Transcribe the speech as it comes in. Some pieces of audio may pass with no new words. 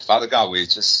Father God, we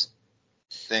just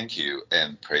thank you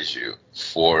and praise you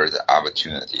for the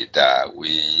opportunity that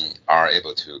we are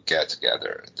able to get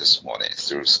together this morning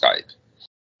through Skype,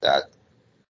 that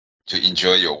to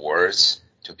enjoy your words,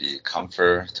 to be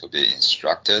comforted, to be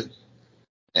instructed,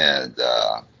 and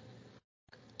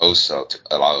also to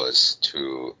allow us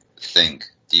to think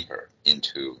deeper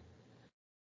into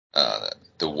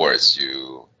the words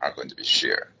you are going to be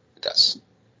shared with us.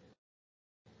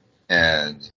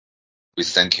 And we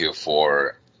thank you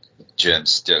for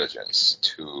Jim's diligence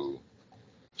to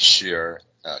share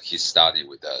his study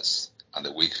with us on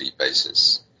a weekly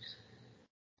basis,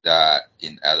 that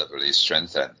inevitably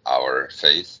strengthen our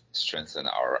faith, strengthen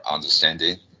our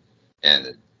understanding,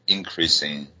 and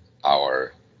increasing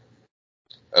our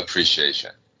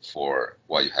appreciation for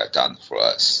what you have done for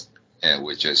us. And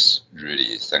we just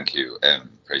really thank you and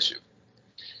praise you.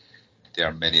 There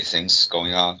are many things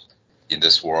going on in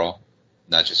this world,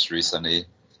 not just recently,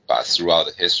 but throughout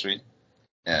the history.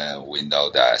 And we know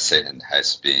that Satan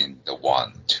has been the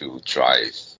one to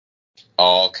drive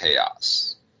all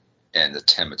chaos and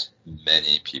tempt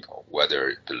many people,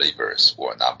 whether believers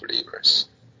or non-believers.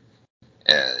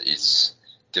 And it's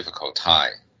a difficult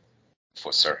time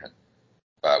for certain.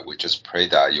 But we just pray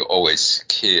that you always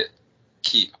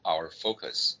keep our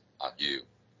focus on you,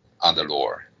 on the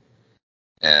Lord,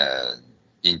 and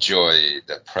enjoy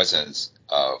the presence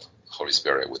of Holy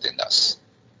Spirit within us.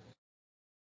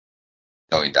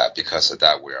 Knowing that because of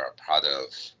that, we are part of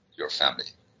your family.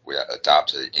 We are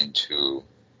adopted into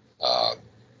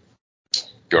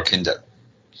your kingdom,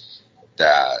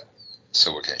 that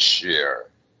so we can share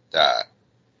that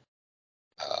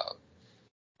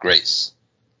grace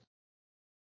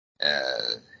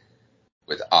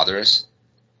with others,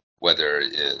 whether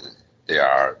they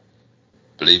are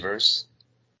believers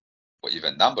or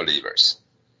even non-believers.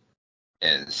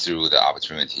 And through the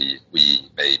opportunity, we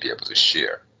may be able to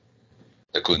share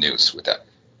the good news with them.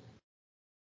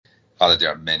 Father,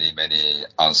 there are many, many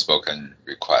unspoken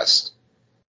requests,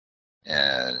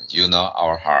 and you know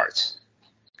our heart.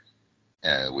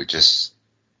 And we just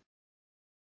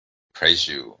praise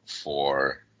you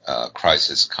for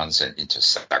Christ's constant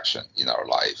intersection in our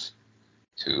life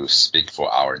to speak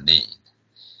for our need.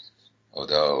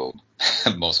 Although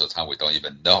most of the time we don't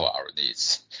even know our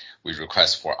needs. We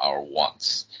request for our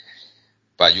wants.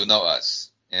 But you know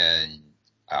us, and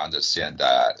I understand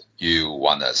that you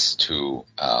want us to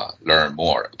learn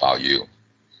more about you.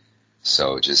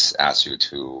 So just ask you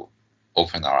to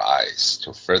open our eyes,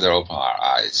 to further open our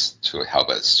eyes, to help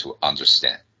us to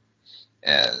understand.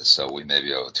 And so we may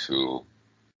be able to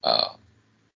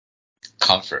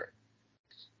comfort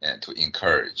and to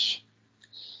encourage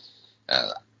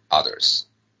others.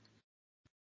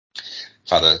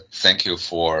 Father, thank you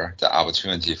for the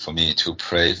opportunity for me to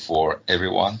pray for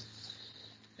everyone.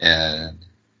 And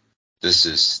this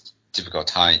is difficult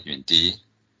time indeed,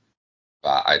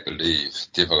 but I believe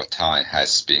difficult time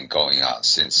has been going on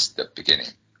since the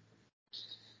beginning.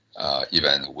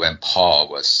 Even when Paul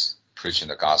was preaching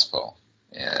the gospel,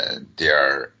 and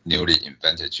their newly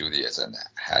invented Judaism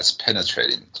has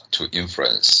penetrated to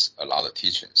influence a lot of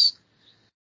teachings.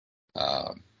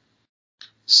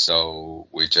 So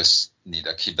we just need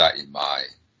to keep that in mind.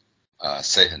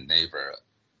 Satan never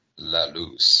let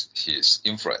loose his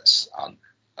influence on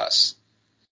us.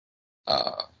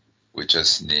 We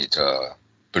just need to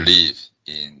believe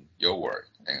in your word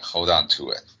and hold on to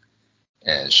it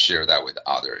and share that with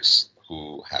others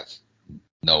who have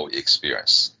no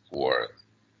experience or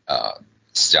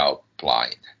still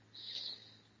blind.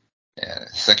 And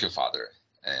thank you, Father.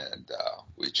 And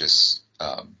we just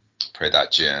pray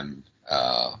that Jim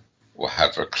will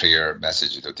have a clear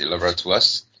message to deliver to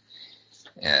us.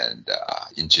 And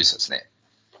in Jesus' name,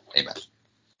 amen.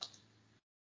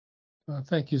 Well,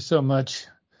 thank you so much,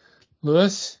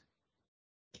 Louis.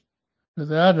 For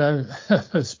that,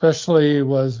 I especially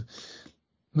was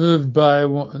moved by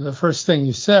the first thing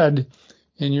you said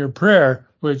in your prayer,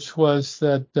 which was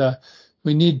that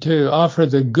we need to offer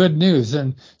the good news.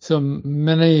 And so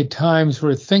many times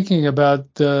we're thinking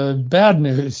about the bad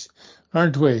news,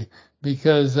 aren't we?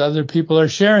 Because other people are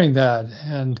sharing that,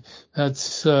 and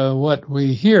that's what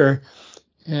we hear.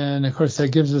 And of course,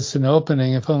 that gives us an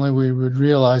opening, if only we would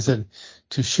realize it,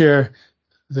 to share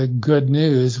the good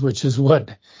news, which is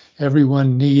what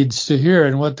everyone needs to hear,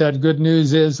 and what that good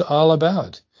news is all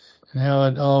about, and how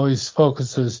it always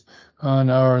focuses on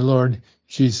our Lord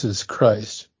Jesus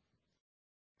Christ.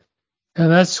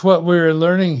 And that's what we're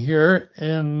learning here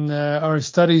in our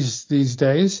studies these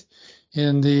days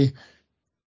in the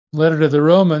letter to the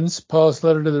Romans, Paul's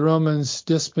letter to the Romans,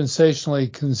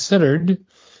 dispensationally considered.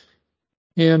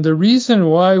 And the reason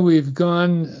why we've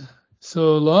gone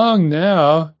so long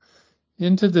now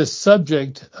into this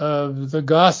subject of the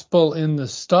gospel in the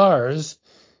stars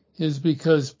is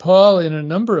because Paul, in a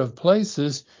number of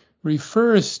places,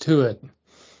 refers to it.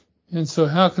 And so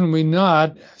how can we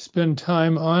not spend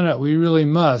time on it? We really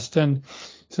must. And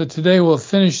so today we'll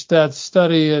finish that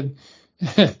study, and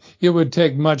it would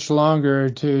take much longer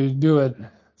to do it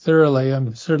thoroughly.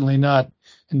 I'm certainly not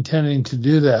intending to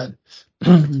do that,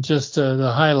 just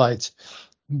the highlights.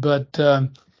 But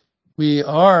we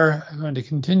are going to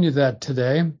continue that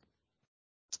today.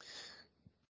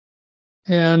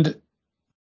 And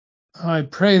I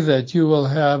pray that you will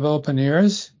have open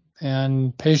ears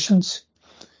and patience.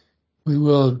 We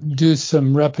will do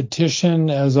some repetition,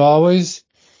 as always,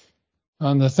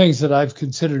 on the things that I've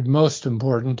considered most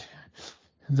important,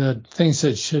 the things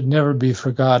that should never be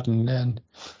forgotten. And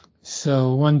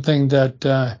so one thing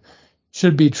that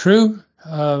should be true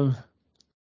of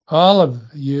all of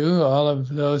you, all of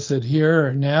those that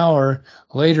hear now or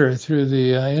later through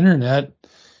the internet,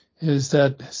 is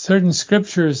that certain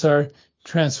scriptures are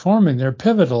transforming. They're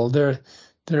pivotal. They're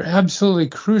absolutely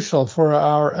crucial for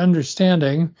our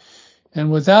understanding. And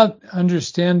without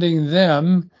understanding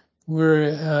them, we're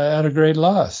at a great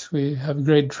loss. We have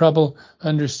great trouble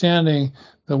understanding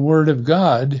the Word of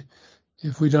God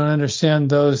if we don't understand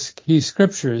those key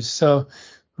scriptures. So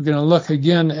we're going to look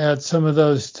again at some of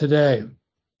those today.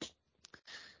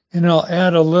 And I'll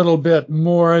add a little bit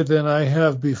more than I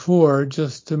have before,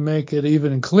 just to make it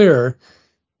even clearer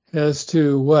as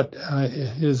to what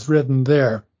is written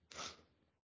there.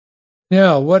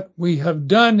 Now, what we have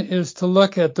done is to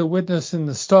look at the witness in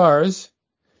the stars,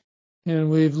 and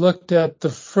we've looked at the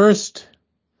first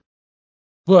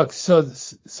book. So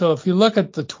if you look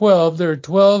at the 12, there are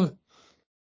 12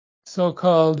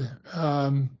 so-called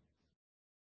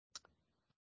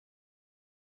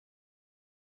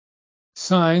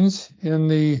signs in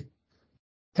the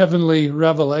heavenly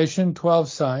revelation, 12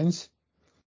 signs,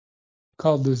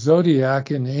 called the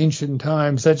zodiac in ancient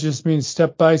times. That just means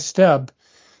step by step.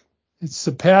 It's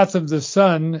the path of the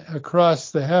sun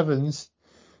across the heavens.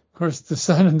 Of course, the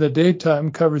sun in the daytime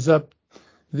covers up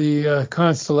the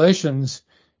constellations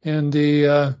and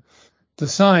the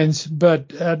signs,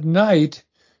 but at night,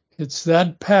 it's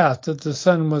that path that the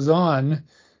sun was on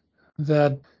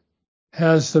that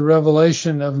has the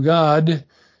revelation of God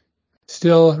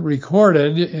still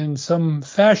recorded in some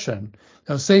fashion.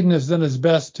 Now, Satan has done his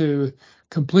best to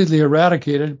completely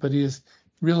eradicate it, but he has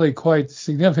really quite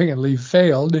significantly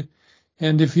failed.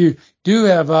 And if you do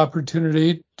have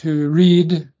opportunity to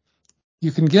read,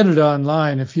 you can get it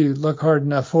online if you look hard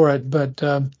enough for it. But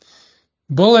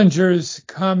Bullinger's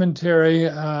commentary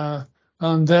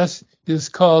on this is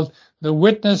called The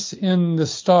Witness in the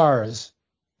Stars.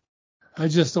 I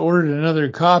just ordered another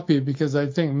copy because I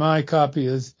think my copy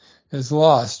is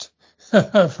lost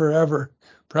forever,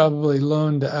 probably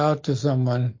loaned out to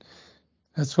someone.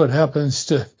 That's what happens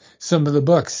to some of the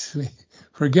books. We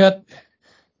forget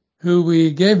who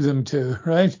we gave them to,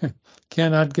 right?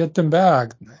 Cannot get them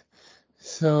back.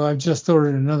 So I've just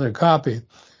ordered another copy.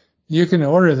 You can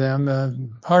order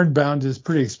them. Hardbound is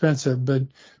pretty expensive, but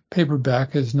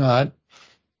paperback is not.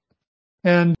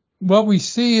 And what we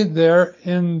see there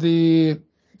in the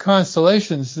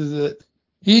constellations is that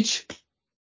each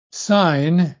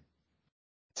sign,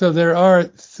 so there are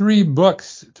 3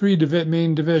 books, 3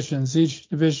 main divisions. Each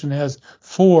division has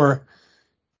 4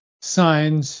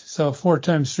 signs, so 4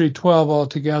 times 3, 12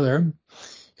 altogether.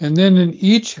 And then in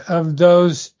each of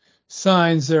those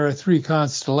signs, there are 3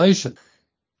 constellations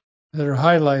that are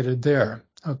highlighted there.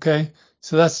 Okay,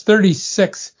 so that's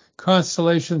 36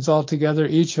 constellations altogether.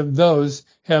 Each of those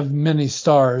have many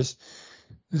stars.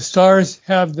 The stars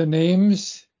have the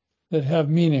names that have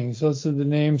meanings. Those are the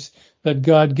names that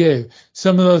God gave.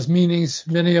 Some of those meanings,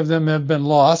 many of them have been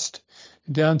lost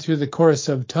down through the course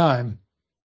of time.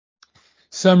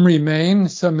 Some remain,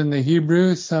 some in the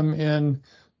Hebrew, some in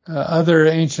other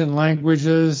ancient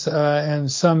languages,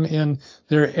 and some in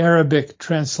their Arabic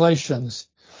translations.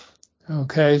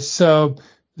 Okay, so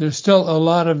there's still a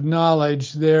lot of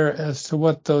knowledge there as to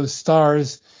what those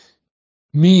stars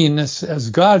mean as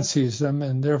God sees them,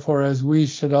 and therefore as we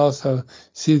should also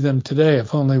see them today,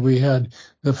 if only we had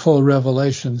the full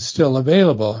revelation still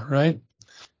available, right?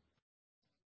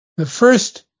 The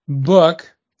first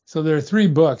book, so there are 3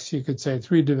 books, you could say,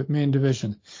 3 main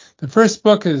divisions. The first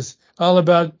book is all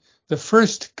about the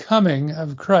first coming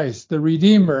of Christ, the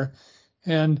Redeemer,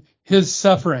 and his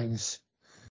sufferings.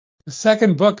 The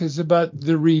second book is about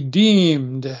the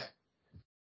redeemed.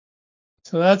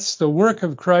 So that's the work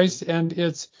of Christ and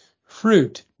its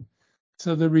fruit.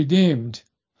 So the redeemed.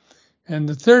 And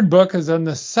the third book is on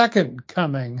the second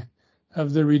coming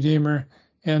of the Redeemer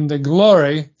and the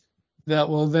glory that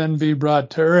will then be brought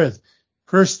to earth.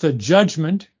 First the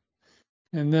judgment,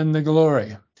 and then the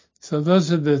glory. So those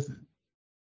are the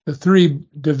three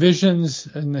divisions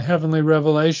in the heavenly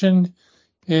revelation.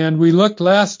 And we looked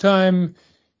last time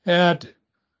at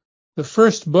the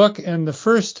first book and the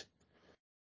first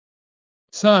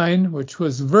sign, which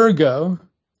was Virgo,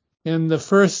 in the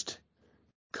first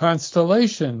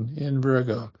constellation in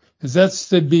Virgo, because that's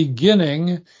the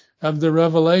beginning of the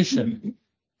revelation.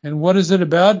 And what is it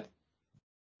about?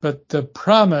 But the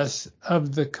promise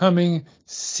of the coming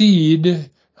seed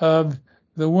of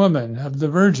the woman, of the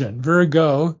virgin.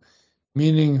 Virgo,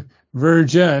 meaning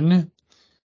virgin,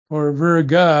 or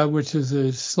virga, which is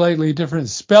a slightly different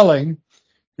spelling,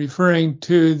 referring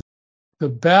to the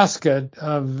basket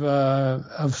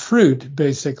of fruit,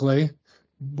 basically,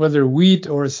 whether wheat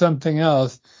or something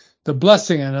else, the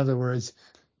blessing, in other words,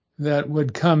 that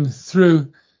would come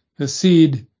through the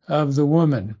seed of the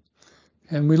woman.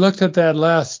 And we looked at that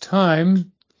last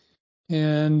time,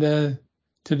 and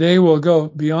today we'll go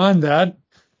beyond that.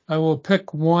 I will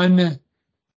pick one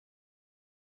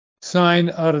sign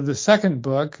out of the second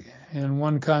book and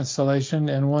one constellation,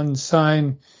 and one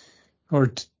sign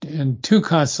and two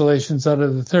constellations out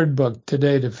of the third book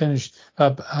today to finish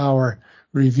up our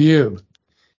review.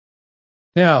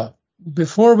 Now,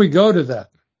 before we go to that,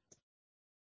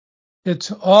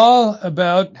 it's all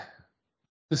about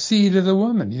the seed of the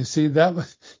woman. You see, that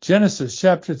was Genesis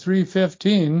chapter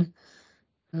 3:15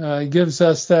 gives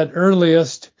us that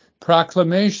earliest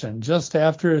proclamation. Just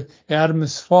after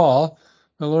Adam's fall,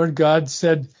 the Lord God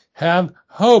said, "Have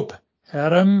hope,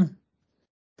 Adam,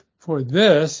 for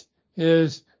this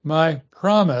is my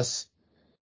promise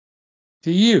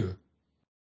to you."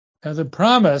 Now, the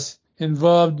promise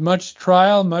involved much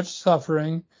trial, much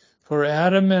suffering for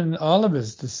Adam and all of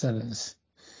his descendants.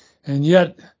 And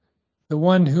yet, the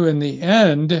one who in the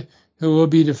end, who will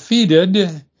be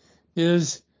defeated,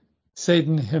 is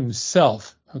Satan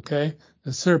himself, okay?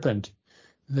 The serpent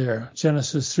there,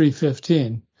 Genesis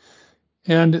 3:15.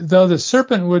 And though the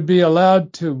serpent would be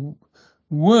allowed to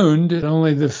wound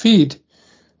only the feet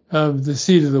of the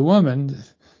seed of the woman, the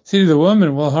seed of the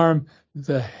woman will harm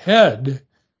the head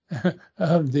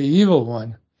of the evil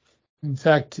one. In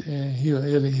fact,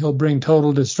 he'll bring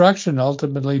total destruction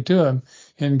ultimately to him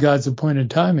in God's appointed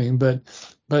timing, but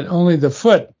only the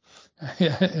foot,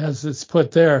 as it's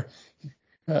put there,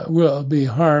 will be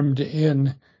harmed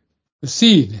in the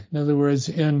seed. In other words,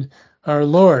 in our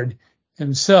Lord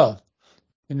himself,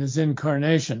 in his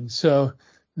incarnation. So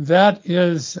that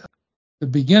is the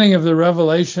beginning of the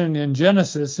revelation in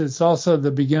Genesis. It's also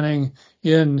the beginning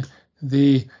in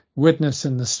the witness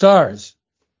in the stars.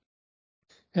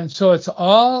 And so it's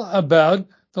all about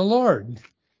the Lord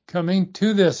coming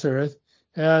to this earth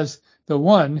as the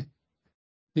one,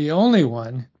 the only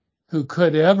one who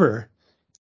could ever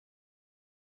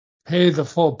pay the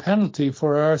full penalty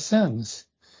for our sins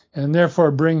and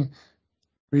therefore bring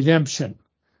redemption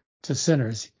to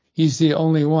sinners. He's the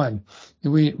only one.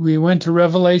 We went to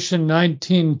Revelation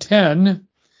 19:10,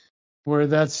 where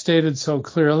that's stated so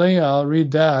clearly. I'll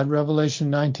read that, Revelation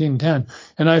 19:10.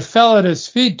 "And I fell at his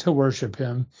feet to worship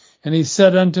him. And he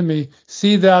said unto me,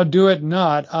 See thou do it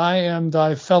not. I am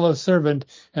thy fellow servant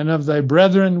and of thy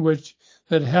brethren which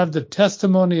that have the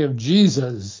testimony of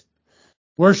Jesus.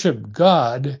 Worship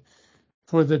God,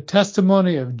 for the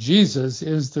testimony of Jesus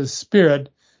is the spirit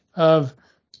of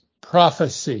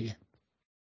prophecy."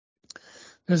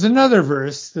 There's another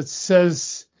verse that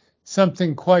says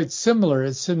something quite similar.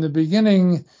 It's in the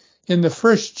beginning, in the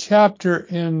first chapter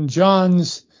in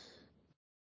John's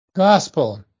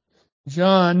Gospel.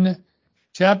 John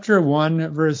chapter 1,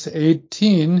 verse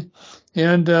 18.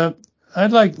 And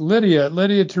I'd like Lydia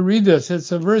to read this.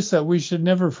 It's a verse that we should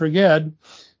never forget.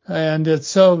 And it's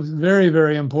so very,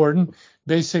 very important.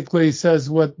 Basically says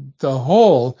what the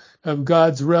whole of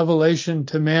God's revelation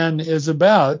to man is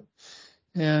about.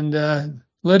 And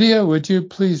Lydia, would you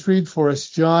please read for us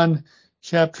John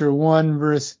chapter 1,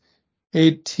 verse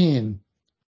 18.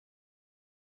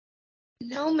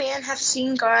 No man hath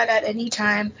seen God at any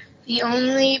time. The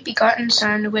only begotten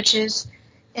Son, which is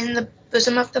in the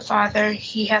bosom of the Father,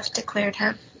 he hath declared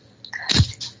him.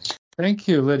 Thank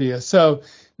you, Lydia. So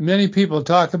many people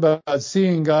talk about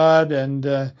seeing God and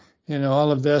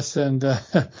all of this, and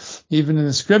even in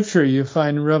the Scripture you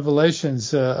find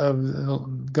revelations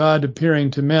of God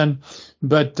appearing to men.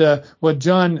 But what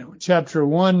John chapter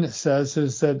 1 says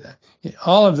is that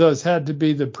all of those had to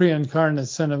be the pre-incarnate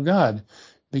Son of God,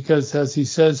 because as he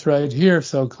says right here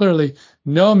so clearly,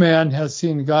 no man has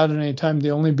seen God at any time,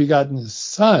 the only begotten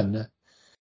Son.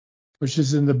 which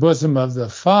is in the bosom of the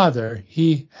Father,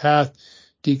 he hath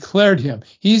declared him.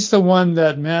 He's the one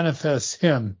that manifests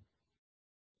him.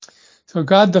 So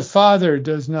God the Father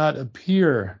does not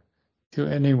appear to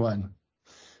anyone,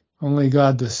 only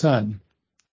God the Son.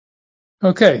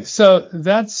 Okay, so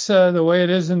that's the way it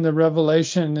is in the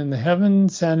revelation in the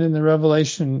heavens and in the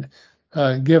revelation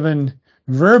given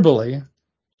verbally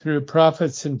through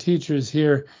prophets and teachers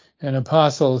here and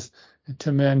apostles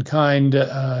to mankind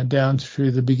down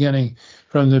through the beginning,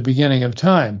 from the beginning of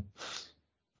time.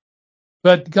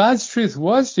 But God's truth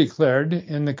was declared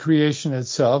in the creation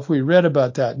itself. We read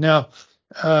about that. Now,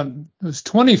 it was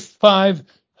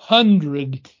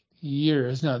 2,500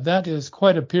 years. Now, that is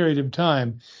quite a period of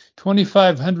time.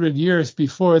 2,500 years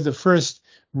before the first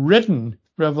written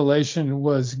revelation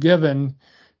was given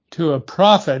to a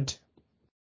prophet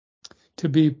to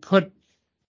be put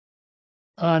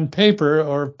on paper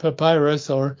or papyrus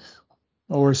or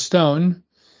stone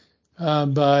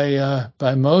by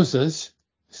Moses.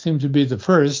 Seemed to be the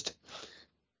first.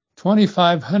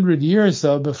 2,500 years,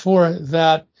 though, before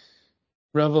that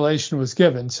revelation was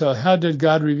given. So how did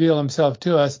God reveal himself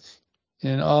to us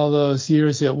in all those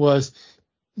years? It was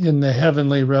in the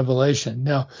heavenly revelation.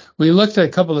 Now, we looked at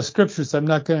a couple of scriptures. I'm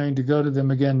not going to go to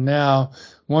them again now.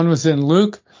 One was in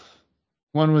Luke,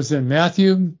 one was in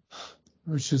Matthew,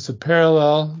 which is a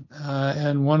parallel,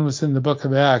 and one was in the book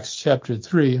of Acts, chapter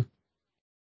 3.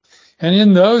 And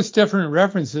in those different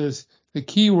references, the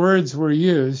key words were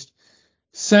used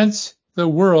since the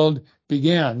world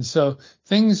began. So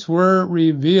things were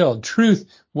revealed.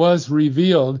 Truth was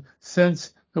revealed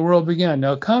since the world began.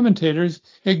 Now, commentators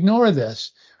ignore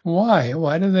this. Why?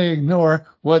 Why do they ignore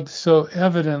what's so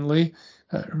evidently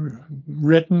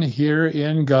written here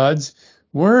in God's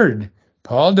Word?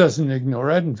 Paul doesn't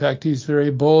ignore it. In fact, he's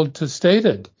very bold to state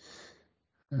it.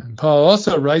 And Paul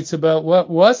also writes about what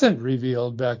wasn't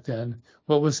revealed back then,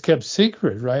 what was kept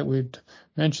secret, right? We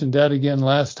mentioned that again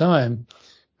last time.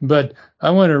 But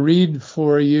I want to read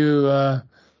for you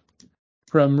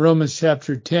from Romans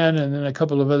chapter 10 and then a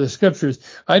couple of other scriptures.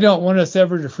 I don't want us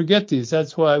ever to forget these.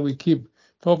 That's why we keep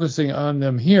focusing on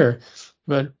them here.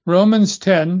 But Romans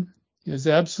 10 is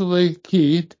absolutely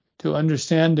key to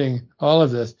understanding all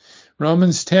of this.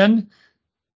 Romans 10,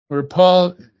 where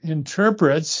Paul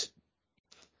interprets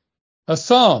a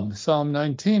psalm. Psalm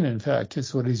 19, in fact,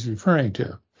 is what he's referring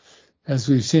to, as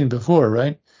we've seen before,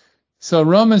 right? So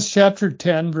Romans chapter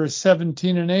 10, verse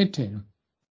 17 and 18.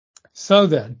 So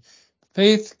then,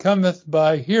 faith cometh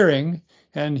by hearing,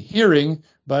 and hearing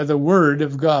by the word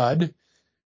of God.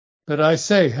 But I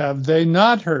say, have they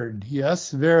not heard?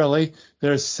 Yes, verily,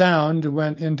 their sound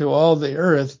went into all the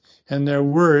earth, and their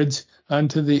words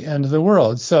unto the end of the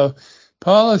world. So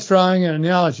Paul is drawing an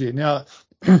analogy. Now,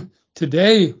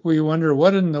 today we wonder,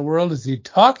 what in the world is he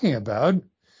talking about?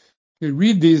 We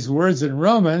read these words in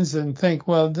Romans and think,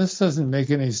 well, this doesn't make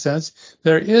any sense.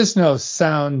 There is no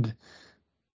sound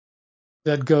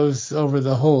that goes over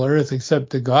the whole earth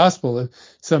except the gospel. If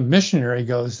some missionary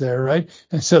goes there, right?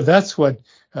 And so that's what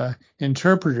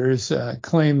interpreters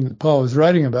claim that Paul is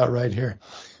writing about right here.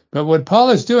 But what Paul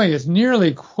is doing is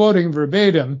nearly quoting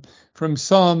verbatim from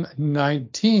Psalm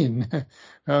 19,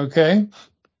 okay?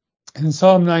 And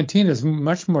Psalm 19 is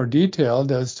much more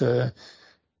detailed as to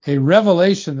a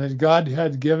revelation that God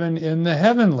had given in the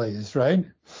heavenlies, right?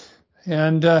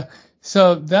 And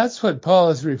so that's what Paul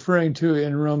is referring to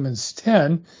in Romans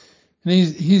 10. And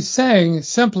he's saying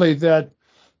simply that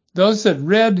those that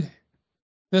read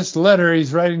this letter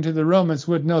he's writing to the Romans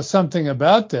would know something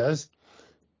about this.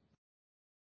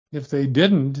 If they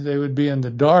didn't, they would be in the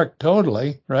dark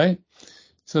totally, right?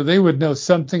 So they would know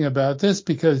something about this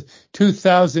because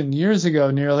 2,000 years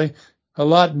ago nearly, a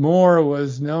lot more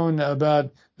was known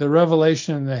about the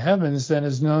revelation in the heavens than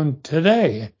is known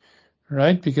today,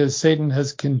 right? Because Satan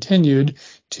has continued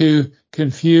to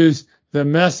confuse the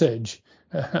message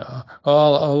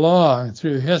all along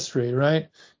through history, right?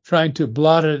 Trying to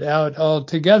blot it out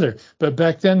altogether. But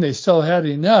back then they still had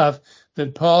enough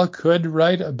that Paul could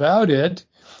write about it,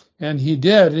 and he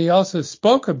did. He also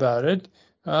spoke about it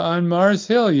on Mars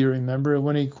Hill, you remember,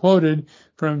 when he quoted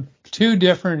from two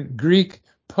different Greek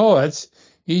poets,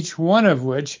 each one of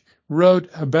which wrote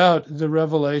about the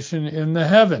revelation in the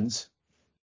heavens.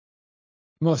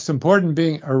 Most important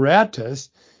being Aratus,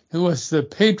 who was the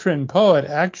patron poet,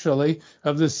 actually,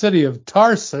 of the city of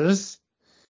Tarsus,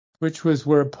 which was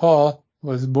where Paul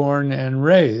was born and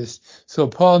raised. So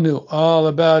Paul knew all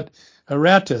about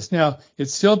Aratus. Now,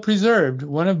 it's still preserved.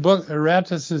 One of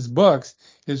Aratus's books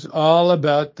is all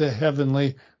about the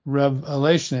heavenly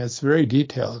revelation. It's very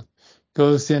detailed.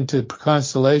 Goes into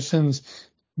constellations,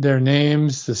 their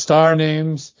names, the star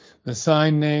names, the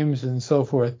sign names and so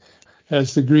forth,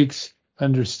 as the Greeks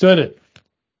understood it.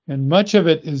 And much of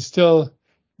it is still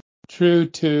true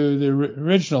to the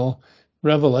original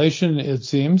revelation, it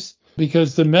seems,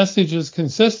 because the message is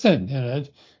consistent in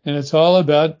it, and it's all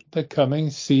about the coming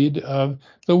seed of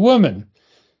the woman.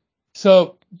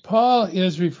 So Paul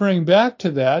is referring back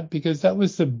to that because that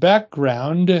was the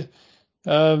background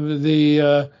of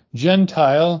the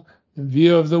Gentile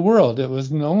view of the world. It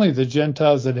wasn't only the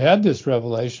Gentiles that had this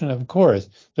revelation, of course.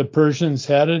 The Persians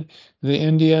had it, the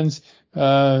Indians,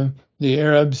 the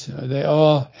Arabs, they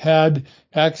all had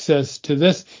access to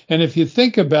this. And if you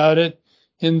think about it,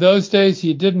 in those days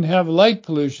you didn't have light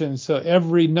pollution, so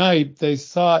every night they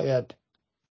saw it.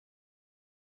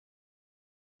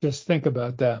 Just think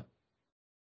about that.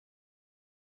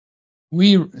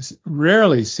 We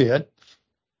rarely see it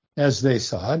as they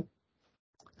saw it.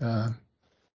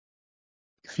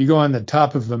 If you go on the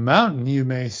top of a mountain, you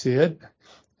may see it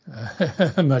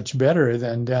much better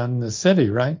than down in the city,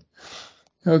 right?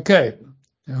 Okay.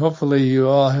 Hopefully you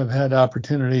all have had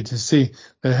opportunity to see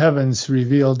the heavens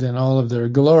revealed in all of their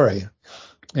glory.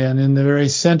 And in the very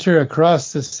center,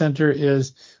 across the center,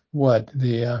 is what?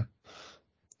 The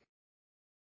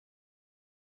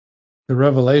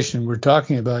revelation we're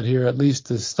talking about here, at least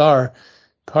the star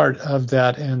part of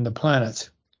that and the planets.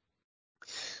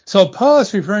 So Paul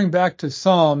is referring back to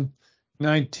Psalm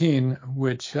 19,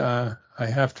 which I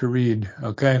have to read,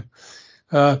 okay?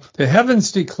 The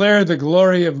heavens declare the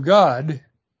glory of God,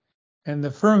 and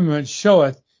the firmament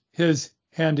showeth his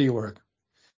handiwork.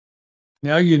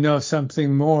 Now you know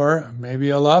something more,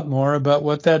 maybe a lot more, about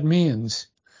what that means.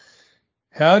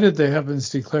 How did the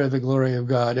heavens declare the glory of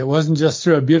God? It wasn't just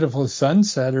through a beautiful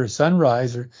sunset or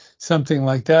sunrise or something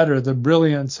like that, or the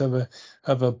brilliance of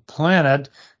a planet,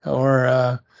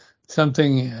 or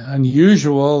something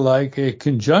unusual like a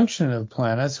conjunction of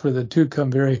planets where the two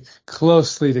come very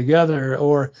closely together,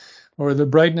 or the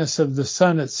brightness of the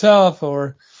sun itself,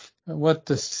 or what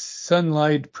the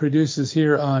sunlight produces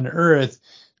here on Earth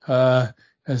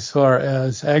as far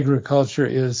as agriculture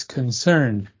is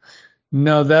concerned.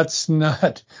 No, that's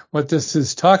not what this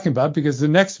is talking about, because the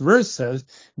next verse says,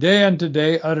 day unto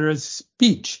day uttereth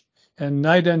speech, and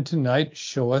night unto night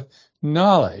showeth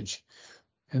knowledge.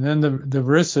 And then the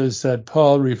verses that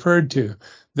Paul referred to,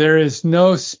 there is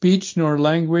no speech nor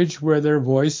language where their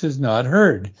voice is not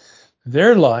heard.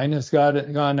 Their line has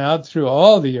gone out through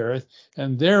all the earth,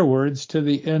 and their words to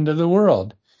the end of the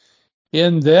world.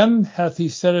 In them hath he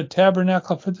set a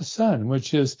tabernacle for the sun,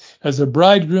 which is as a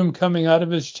bridegroom coming out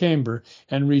of his chamber,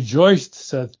 and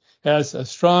rejoiceth as a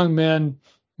strong man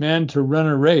to run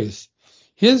a race.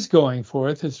 His going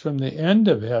forth is from the end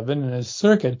of heaven, and his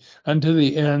circuit unto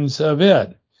the ends of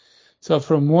it. So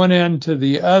from one end to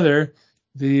the other,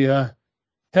 the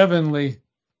heavenly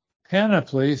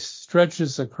panoply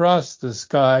stretches across the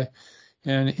sky,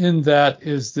 and in that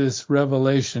is this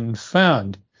revelation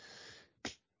found.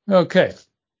 Okay.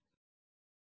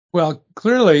 Well,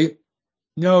 clearly,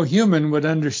 no human would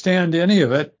understand any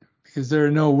of it because there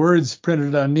are no words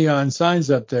printed on neon signs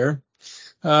up there.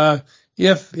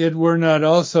 If it were not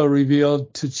also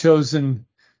revealed to chosen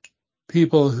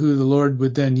people who the Lord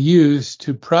would then use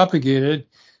to propagate it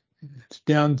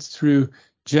down through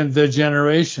the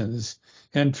generations.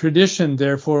 And tradition,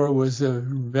 therefore, was a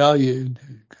valued,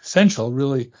 essential,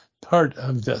 really, part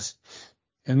of this.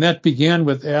 And that began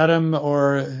with Adam,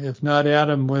 or if not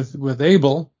Adam, with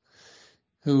Abel,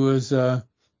 who was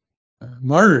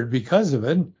martyred because of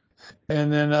it.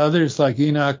 And then others like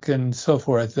Enoch and so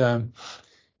forth.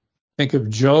 Think of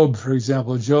Job, for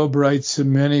example. Job writes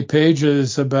many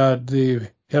pages about the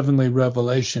heavenly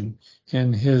revelation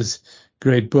in his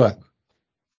great book.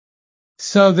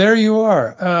 So there you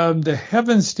are. The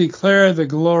heavens declare the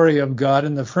glory of God,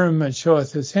 and the firmament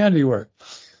showeth his handiwork.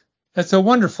 That's a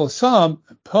wonderful psalm.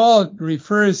 Paul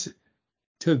refers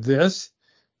to this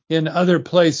in other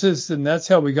places, and that's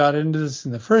how we got into this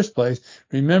in the first place.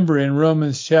 Remember, in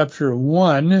Romans chapter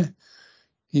 1,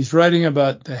 he's writing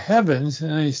about the heavens,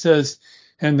 and he says,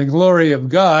 and the glory of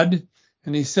God,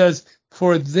 and he says,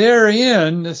 for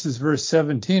therein, this is verse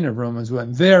 17 of Romans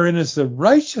 1, therein is the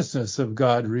righteousness of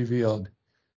God revealed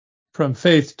from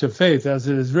faith to faith, as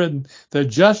it is written, the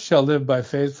just shall live by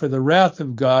faith, for the wrath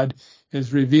of God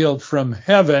is revealed from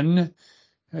heaven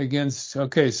against,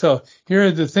 okay, so here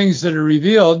are the things that are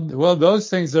revealed. Well, those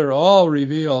things are all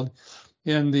revealed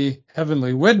in the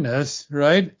heavenly witness,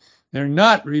 right? They're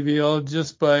not revealed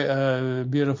just by a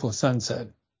beautiful sunset.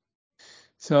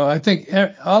 So I think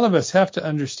all of us have to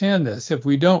understand this. If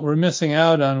we don't, we're missing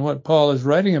out on what Paul is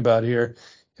writing about here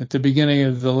at the beginning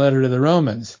of the letter to the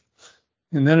Romans.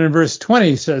 And then in verse 20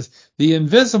 he says, the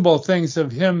invisible things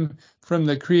of him from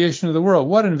the creation of the world.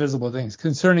 What invisible things?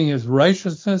 Concerning his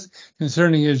righteousness,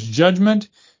 concerning his judgment,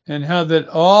 and how that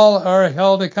all are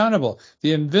held accountable.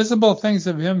 The invisible things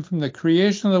of him from the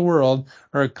creation of the world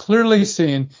are clearly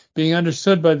seen, being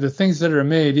understood by the things that are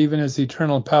made, even as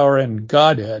eternal power and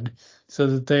Godhead, so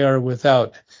that they are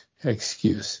without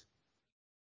excuse.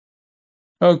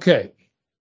 Okay,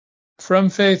 from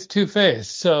faith to faith.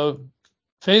 So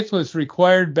faith was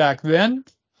required back then.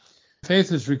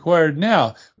 Faith is required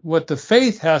now. What the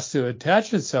faith has to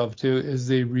attach itself to is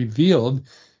the revealed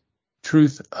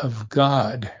truth of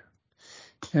God.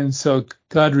 And so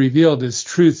God revealed his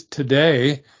truth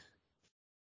today,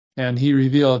 and he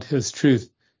revealed his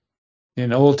truth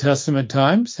in Old Testament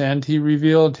times, and he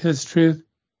revealed his truth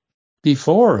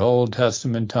before Old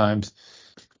Testament times,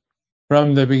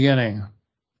 from the beginning,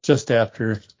 just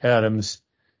after Adam's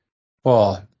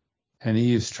fall and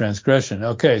Eve's transgression.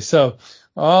 Okay, so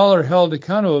all are held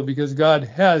accountable because God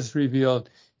has revealed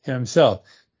himself.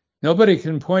 Nobody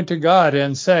can point to God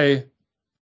and say,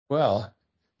 well,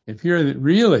 if you're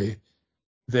really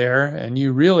there and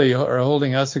you really are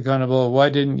holding us accountable, why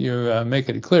didn't you make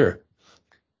it clear?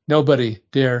 Nobody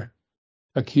dare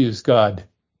accuse God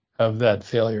of that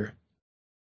failure.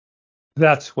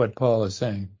 That's what Paul is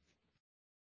saying.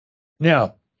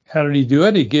 Now, how did he do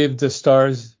it? He gave the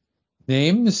stars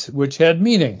names which had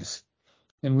meanings.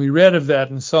 And we read of that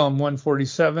in Psalm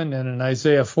 147 and in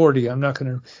Isaiah 40. I'm not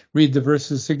going to read the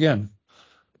verses again.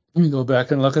 You can go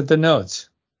back and look at the notes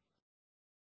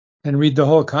and read the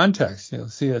whole context. You'll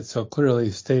see it so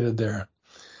clearly stated there.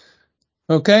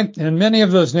 Okay, and many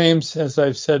of those names, as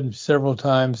I've said several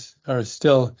times, are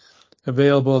still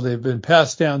available. They've been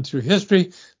passed down through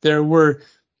history. There were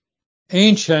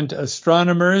ancient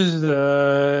astronomers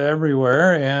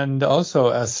everywhere, and also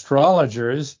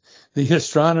astrologers. The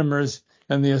astronomers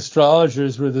and the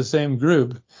astrologers were the same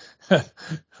group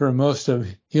for most of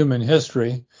human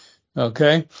history.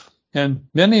 Okay, and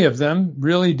many of them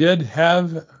really did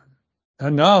have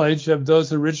a knowledge of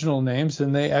those original names,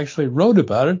 and they actually wrote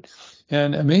about it.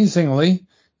 And amazingly,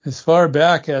 as far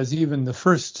back as even the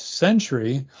first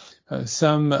century,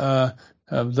 some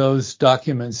of those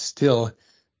documents still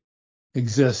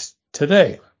exist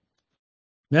today.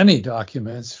 Many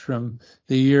documents from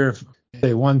the year,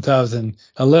 say,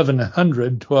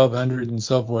 1100, 1200, and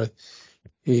so forth,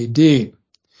 AD.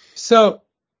 So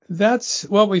that's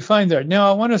what we find there. Now,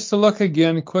 I want us to look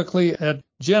again quickly at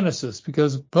Genesis,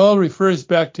 because Paul refers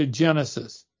back to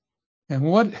Genesis. And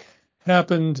what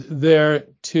happened there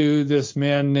to this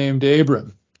man named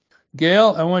Abram?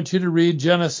 Gail, I want you to read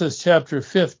Genesis chapter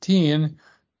 15,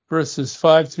 verses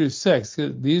 5 through 6.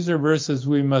 These are verses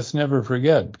we must never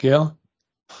forget. Gail?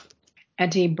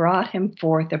 And he brought him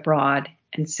forth abroad,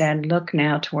 and said, Look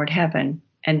now toward heaven,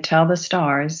 and tell the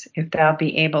stars, if thou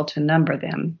be able to number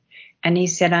them. And he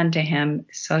said unto him,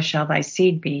 So shall thy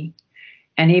seed be.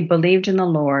 And he believed in the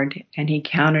Lord, and he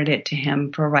counted it to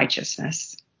him for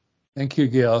righteousness. Thank you,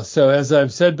 Gail. So as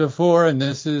I've said before, and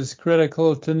this is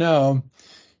critical to know,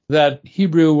 that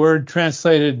Hebrew word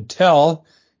translated tell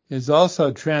is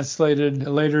also translated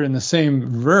later in the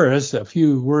same verse, a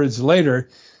few words later,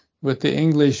 with the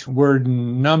English word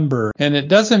number. And it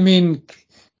doesn't mean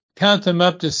count them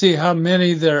up to see how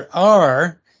many there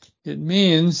are. It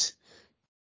means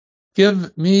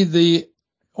give me the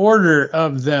order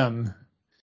of them,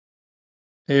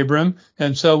 Abram.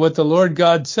 And so what the Lord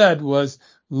God said was,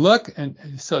 look, and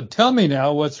so tell me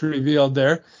now what's revealed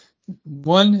there.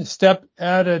 One step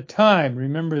at a time.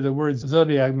 Remember, the word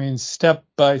zodiac means step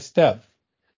by step.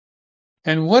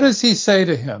 And what does he say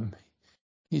to him?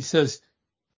 He says,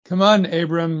 come on,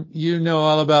 Abram, you know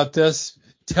all about this.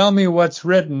 Tell me what's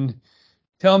written.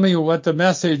 Tell me what the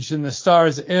message in the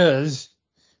stars is.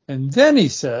 And then he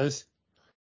says,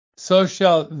 so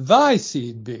shall thy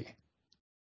seed be.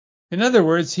 In other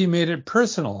words, he made it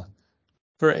personal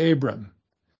for Abram.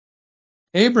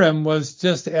 Abram was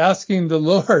just asking the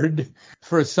Lord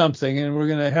for something, and we're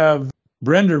going to have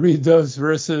Brenda read those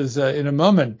verses in a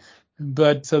moment.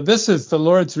 But so this is the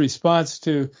Lord's response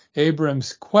to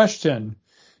Abram's question.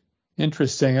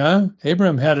 Interesting, huh?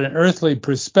 Abram had an earthly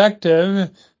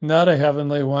perspective, not a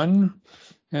heavenly one.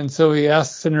 And so he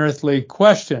asks an earthly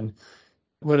question.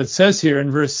 What it says here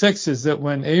in verse 6 is that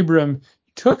when Abram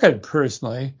took it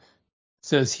personally, it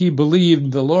says he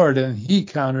believed the Lord and he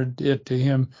counted it to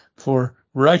him for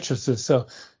righteousness. So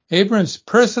Abram's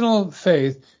personal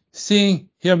faith, seeing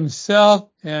himself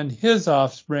and his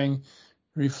offspring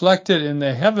reflected in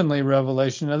the heavenly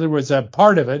revelation, in other words, that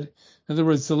part of it, in other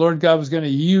words, the Lord God was going to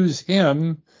use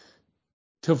him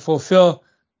to fulfill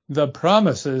the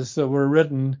promises that were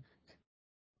written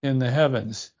in the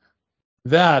heavens.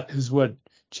 That is what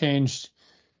changed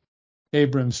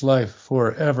Abram's life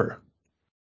forever.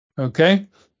 Okay?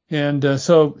 And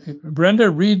so, Brenda,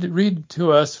 read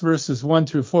to us verses 1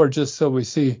 through 4, just so we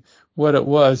see what it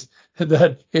was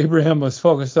that Abraham was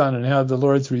focused on and how the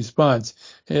Lord's response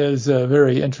is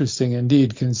very interesting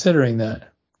indeed, considering that.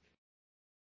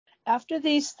 After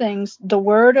these things, the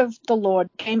word of the Lord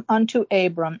came unto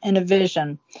Abram in a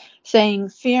vision, saying,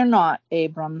 Fear not,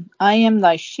 Abram, I am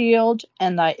thy shield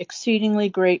and thy exceedingly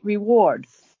great reward.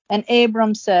 And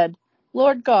Abram said,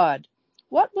 Lord God,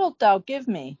 what wilt thou give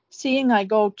me, seeing I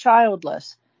go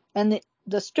childless? And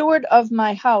the steward of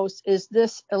my house is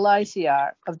this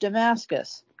Eliezer of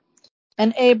Damascus.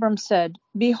 And Abram said,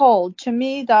 Behold, to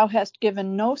me thou hast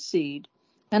given no seed,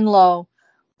 and lo,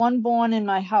 one born in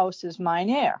my house is mine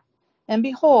heir. And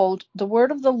behold, the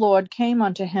word of the Lord came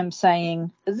unto him,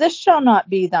 saying, This shall not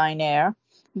be thine heir,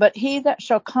 but he that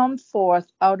shall come forth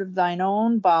out of thine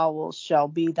own bowels shall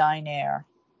be thine heir.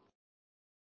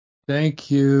 Thank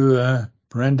you,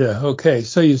 Brenda. Okay,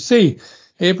 so you see,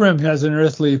 Abram has an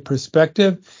earthly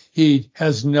perspective. He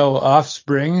has no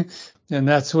offspring, and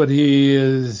that's what he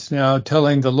is now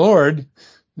telling the Lord.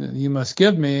 You must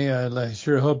give me. I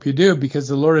sure hope you do, because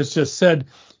the Lord has just said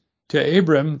to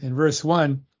Abram in verse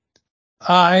 1,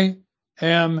 I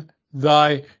am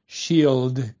thy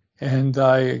shield and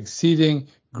thy exceeding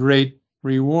great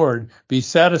reward. Be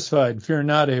satisfied. Fear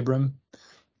not, Abram.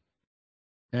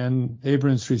 And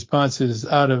Abram's response is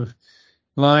out of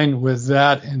line with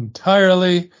that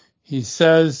entirely. He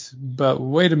says, but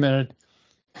wait a minute.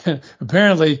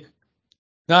 Apparently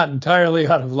not entirely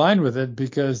out of line with it,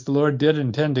 because the Lord did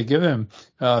intend to give him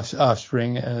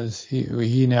offspring, as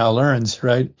he now learns,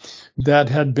 right? That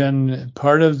had been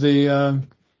part of the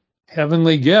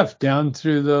heavenly gift down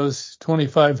through those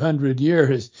 2,500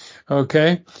 years,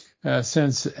 okay,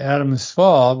 since Adam's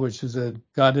fall, which is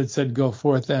God had said, go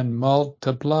forth and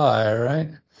multiply, right?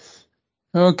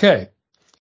 Okay,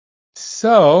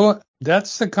 so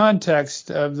that's the context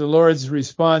of the Lord's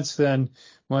response then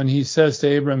when he says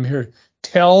to Abram here,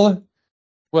 tell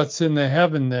what's in the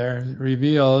heaven there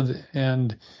revealed,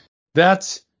 and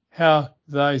that's how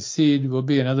thy seed will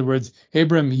be. In other words,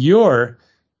 Abram, your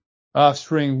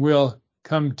offspring will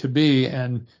come to be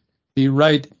and be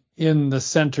right in the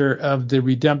center of the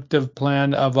redemptive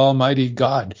plan of Almighty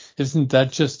God. Isn't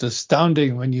that just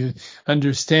astounding when you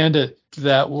understand it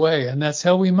that way? And that's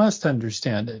how we must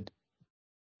understand it.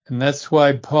 And that's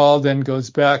why Paul then goes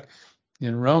back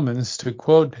in Romans to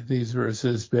quote these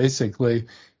verses, basically,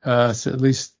 so at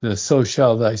least the so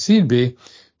shall thy seed be,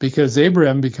 because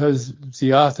Abraham, because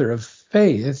the author of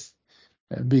faith,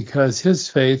 because his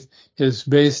faith is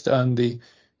based on the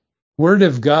word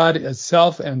of God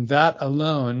itself and that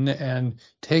alone, and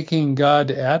taking God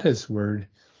at his word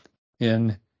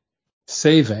in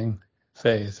saving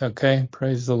faith. Okay,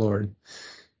 praise the Lord.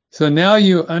 So now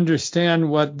you understand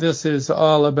what this is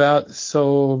all about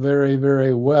so very,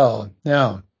 very well.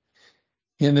 Now,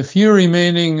 in the few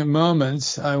remaining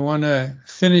moments, I want to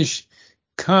finish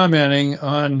commenting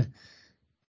on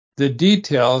the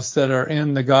details that are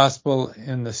in the gospel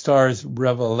in the star's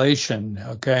revelation,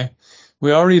 okay?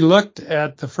 We already looked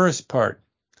at the first part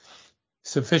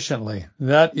sufficiently.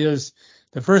 That is,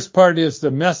 the first part is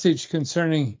the message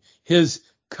concerning his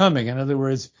coming. In other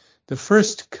words, the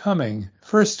first coming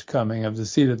of the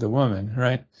seed of the woman,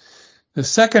 right? The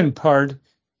second part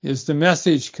is the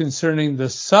message concerning the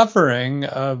suffering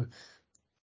of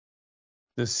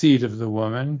the seed of the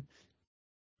woman,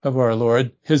 of our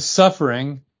Lord, his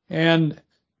suffering, and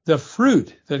the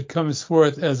fruit that comes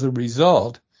forth as a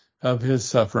result of his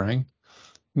suffering.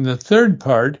 And the third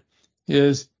part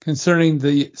is concerning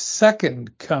the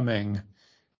second coming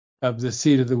of the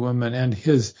seed of the woman and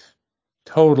his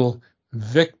total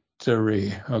victory.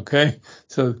 Okay,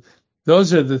 so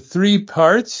those are the three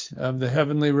parts of the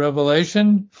heavenly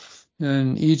revelation,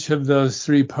 and each of those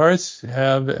three parts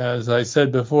have, as I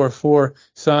said before, 4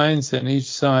 signs, and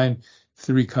each sign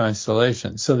 3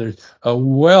 constellations. So there's a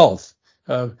wealth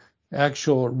of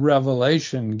actual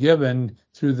revelation given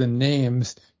through the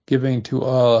names given to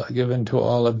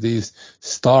all of these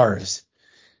stars.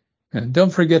 And don't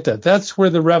forget that. That's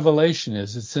where the revelation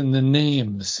is. It's in the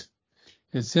names.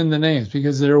 It's in the names,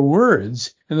 because there are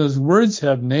words, and those words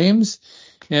have names,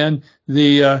 and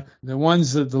the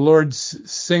ones that the Lord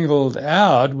singled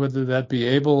out, whether that be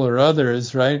Abel or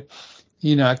others, right?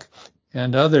 Enoch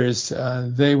and others,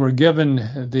 they were given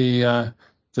the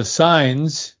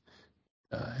signs,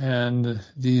 and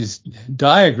these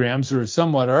diagrams were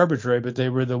somewhat arbitrary, but they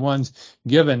were the ones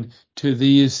given to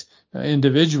these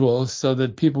individuals so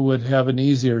that people would have an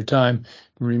easier time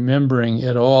remembering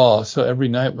it all. So every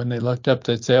night when they looked up,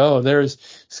 they'd say, oh, there's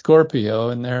Scorpio,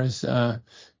 and there's the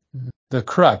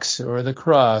crux or the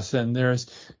cross, and there's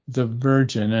the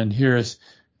Virgin, and here's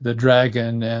the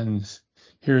dragon, and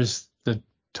here's the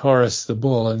Taurus, the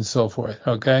bull, and so forth.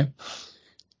 Okay?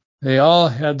 They all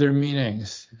had their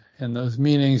meanings, and those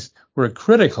meanings were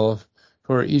critical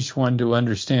for each one to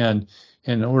understand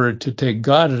in order to take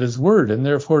God at his word and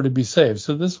therefore to be saved.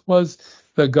 So this was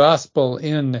the gospel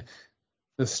in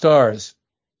the stars,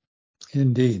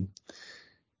 indeed.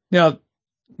 Now,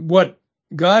 what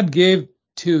God gave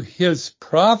to his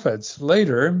prophets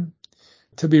later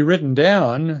to be written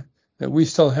down that we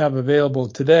still have available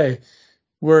today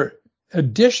were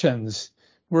additions,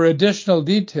 were additional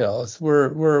details,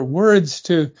 were words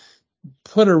to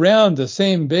put around the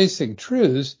same basic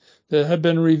truths that had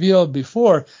been revealed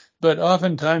before, but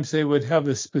oftentimes they would have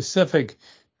a specific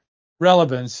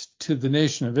relevance to the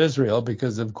nation of Israel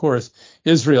because, of course,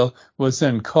 Israel was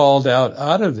then called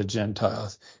out of the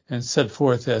Gentiles and set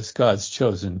forth as God's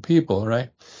chosen people, right?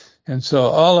 And so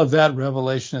all of that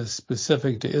revelation is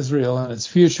specific to Israel and its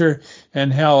future,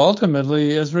 and how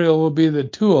ultimately Israel will be the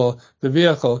tool, the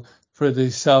vehicle for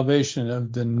the salvation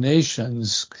of the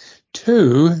nations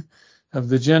too, of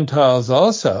the Gentiles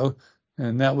also,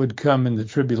 and that would come in the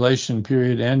tribulation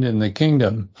period and in the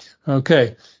kingdom.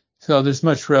 Okay, so there's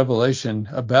much revelation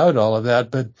about all of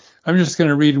that, but I'm just going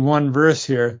to read one verse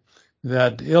here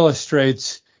that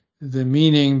illustrates the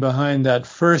meaning behind that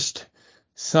first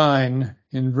sign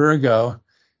in Virgo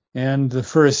and the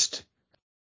first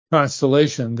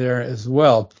constellation there as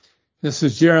well. This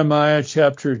is Jeremiah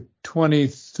chapter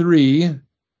 23,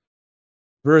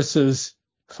 verses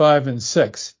 5 and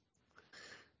 6.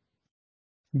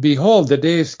 Behold, the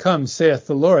days come, saith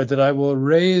the Lord, that I will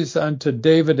raise unto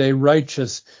David a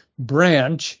righteous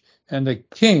branch, and a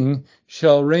king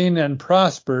shall reign and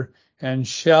prosper, and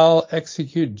shall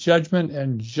execute judgment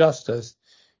and justice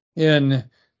in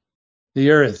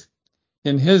the earth.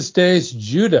 In his days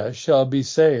Judah shall be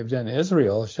saved, and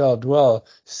Israel shall dwell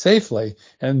safely.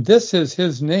 And this is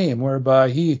his name, whereby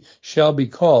he shall be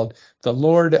called, the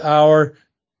Lord our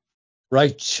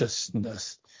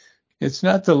righteousness. It's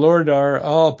not the Lord our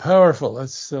all-powerful,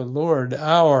 it's the Lord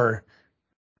our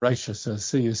righteousness.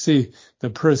 So you see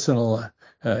the personal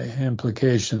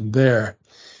implication there.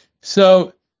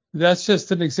 So that's just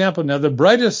an example. Now, the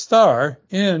brightest star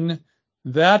in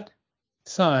that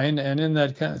sign and in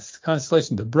that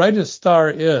constellation, the brightest star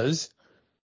is,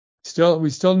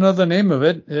 we still know the name of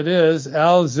it. It is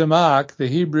Al-Zimach. The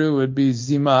Hebrew would be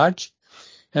Zimach,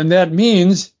 and that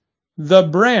means the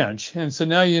branch. And so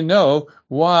now you know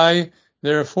why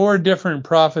there are 4 different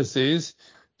prophecies,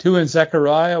 2 in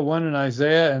Zechariah, 1 in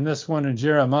Isaiah, and this one in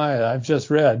Jeremiah I've just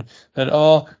read, that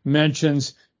all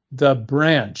mentions the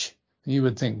branch. You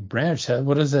would think, branch,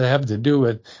 what does it have to do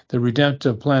with the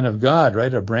redemptive plan of God,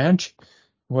 right? A branch?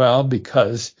 Well,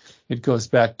 because it goes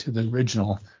back to the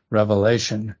original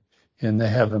revelation in the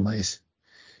heavenlies.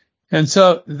 And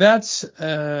so that's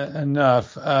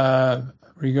enough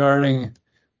regarding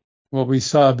what we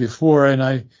saw before. And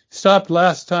I stopped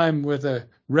last time with a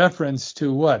reference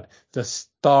to what? The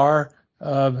Star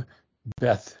of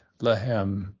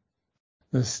Bethlehem.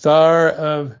 The Star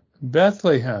of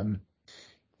Bethlehem.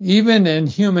 Even in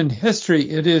human history,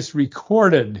 it is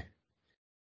recorded.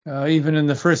 Even in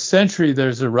the first century,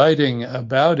 there's a writing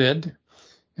about it.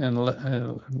 And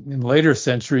in later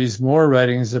centuries, more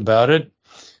writings about it,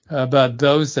 about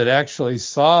those that actually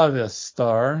saw this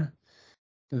star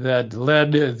that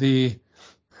led the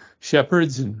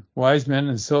shepherds and wise men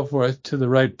and so forth to the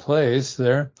right place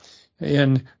there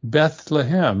in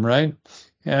Bethlehem, right?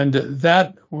 And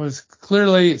that was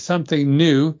clearly something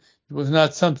new. It was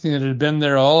not something that had been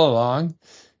there all along.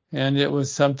 And it was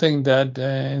something that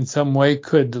in some way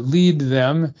could lead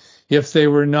them, if they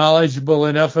were knowledgeable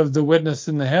enough of the witness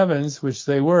in the heavens, which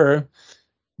they were,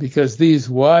 because these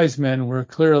wise men were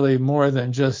clearly more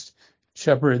than just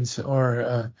shepherds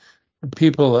or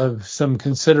people of some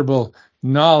considerable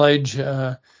knowledge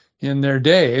in their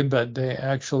day, but they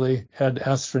actually had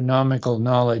astronomical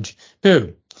knowledge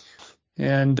too.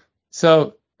 And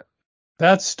so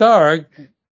that star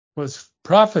was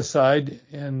prophesied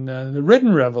in the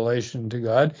written revelation to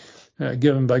God,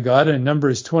 given by God in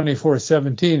Numbers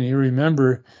 24:17. You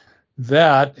remember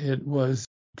that it was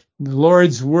the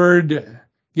Lord's word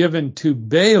given to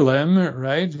Balaam,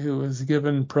 right, who was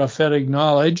given prophetic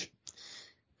knowledge.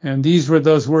 And these were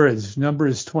those words,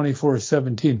 Numbers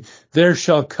 24:17. There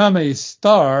shall come a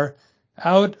star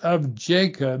out of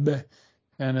Jacob,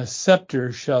 and a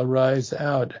scepter shall rise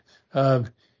out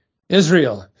of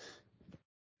Israel.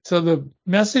 So the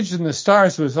message in the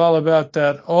stars was all about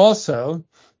that also,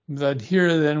 but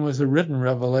here then was a written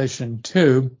revelation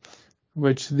too,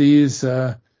 which these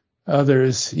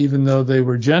others, even though they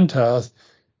were Gentiles,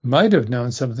 might have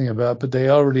known something about, but they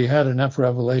already had enough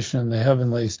revelation in the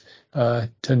heavenlies to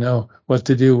know what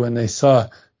to do when they saw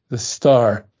the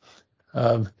star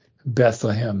of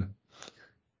Bethlehem.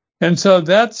 And so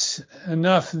that's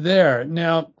enough there.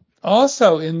 Now,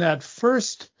 also in that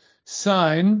first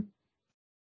sign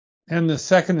and the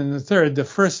second and the third, the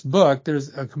first book,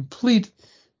 there's a complete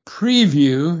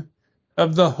preview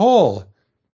of the whole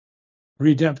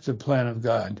redemptive plan of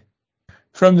God,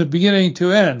 from the beginning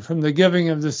to end, from the giving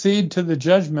of the seed to the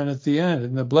judgment at the end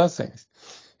and the blessings,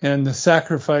 and the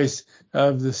sacrifice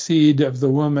of the seed of the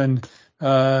woman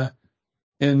in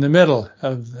the middle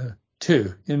of the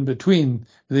two, in between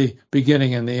the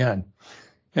beginning and the end.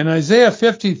 And Isaiah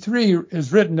 53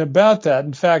 is written about that.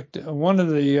 In fact, one of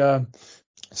the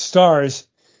stars,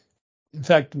 in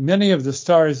fact, many of the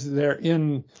stars there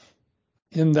in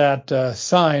that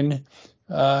sign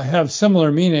have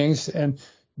similar meanings, and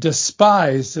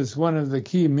despised is one of the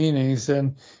key meanings,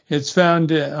 and it's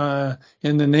found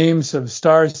in the names of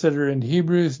stars that are in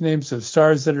Hebrew, names of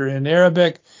stars that are in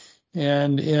Arabic,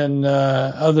 and in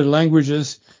other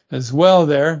languages as well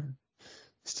there,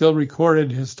 still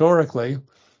recorded historically.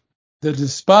 The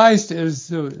despised is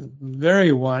the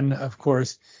very one, of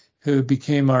course, who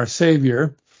became our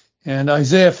Savior. And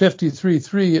Isaiah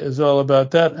 53:3 is all about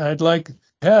that. I'd like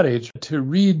Patty to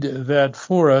read that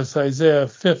for us, Isaiah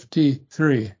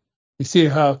 53. You see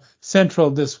how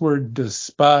central this word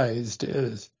despised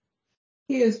is.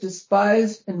 He is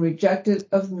despised and rejected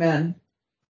of men,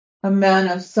 a man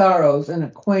of sorrows and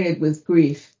acquainted with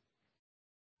grief.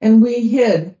 And we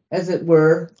hid, as it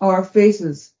were, our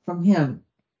faces from him.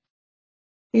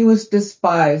 He was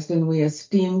despised, and we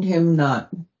esteemed him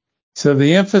not. So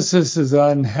the emphasis is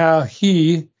on how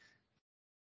he,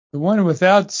 the one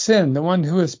without sin, the one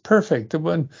who is perfect, the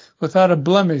one without a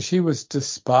blemish, he was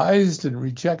despised and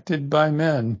rejected by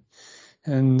men,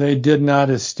 and they did not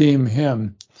esteem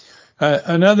him.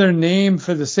 Another name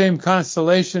for the same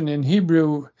constellation in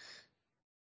Hebrew,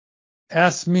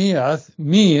 Asmiath,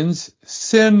 means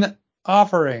sin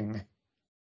offering.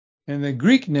 And the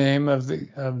Greek name of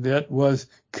that was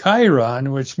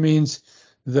Chiron, which means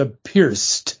the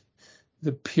pierced.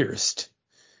 The pierced.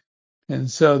 And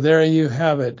so there you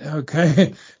have it.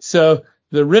 Okay. So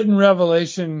the written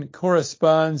revelation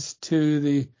corresponds to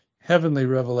the heavenly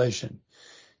revelation.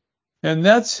 And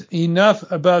that's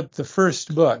enough about the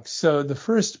first book. So the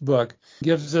first book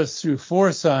gives us through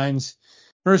four signs.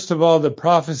 First of all, the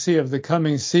prophecy of the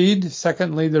coming seed.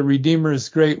 Secondly, the Redeemer's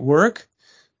great work.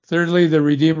 Thirdly, the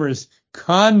Redeemer's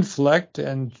conflict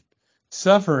and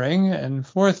suffering. And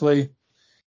fourthly,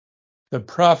 the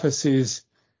prophecy's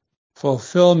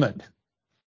fulfillment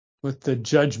with the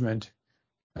judgment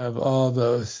of all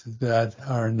those that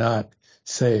are not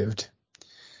saved.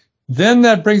 Then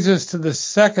that brings us to the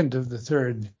second of the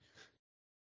third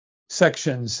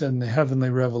sections in the heavenly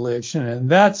revelation,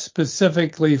 and that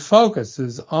specifically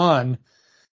focuses on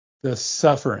the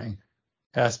suffering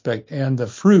aspect and the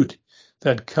fruit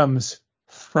that comes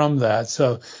from that.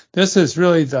 So this is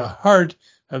really the heart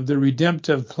of the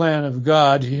redemptive plan of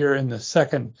God here in the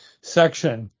second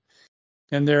section.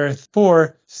 And there are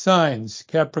four signs: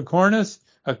 Capricornus,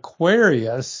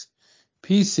 Aquarius,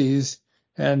 Pisces,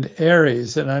 and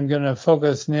Aries. And I'm going to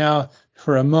focus now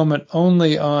for a moment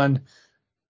only on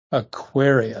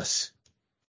Aquarius.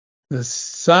 The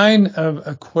sign of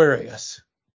Aquarius.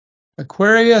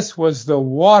 Aquarius was the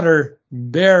water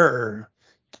bearer,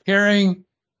 carrying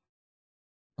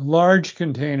large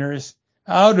containers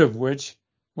out of which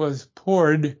was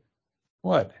poured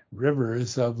what?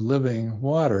 Rivers of living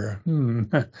water.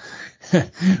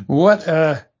 What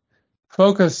a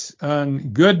focus on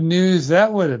good news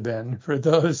that would have been for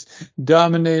those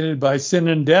dominated by sin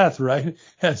and death, right?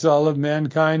 As all of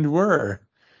mankind were,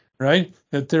 right?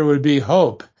 That there would be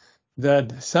hope,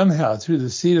 that somehow through the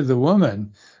seed of the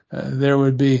woman, there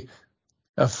would be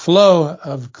a flow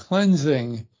of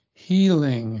cleansing,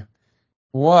 healing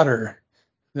water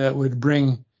that would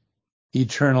bring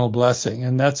eternal blessing.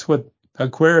 And that's what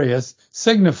Aquarius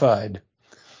signified.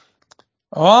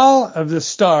 All of the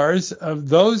stars of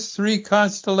those three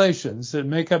constellations that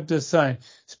make up this sign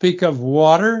speak of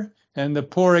water and the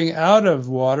pouring out of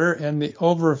water and the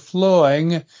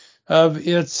overflowing of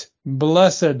its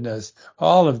blessedness.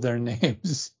 All of their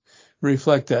names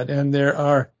reflect that. And there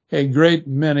are a great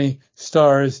many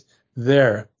stars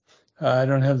there. I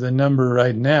don't have the number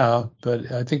right now,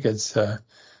 but I think it's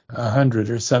 100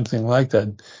 or something like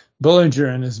that. Bullinger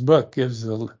in his book gives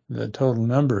the total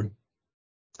number.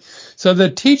 So the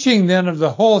teaching then of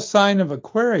the whole sign of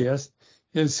Aquarius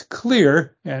is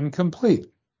clear and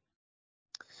complete.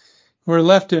 We're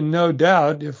left in no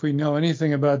doubt if we know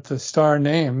anything about the star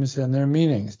names and their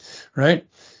meanings, right?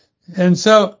 And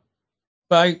so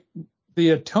by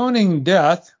the atoning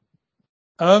death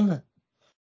of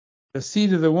the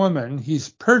seed of the woman, he's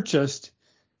purchased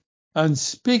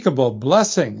unspeakable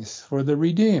blessings for the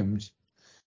redeemed.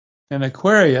 And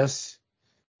Aquarius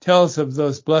tells of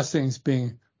those blessings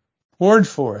being poured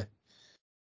forth,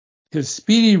 his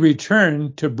speedy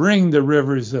return to bring the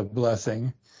rivers of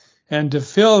blessing and to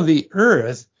fill the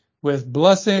earth with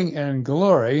blessing and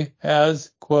glory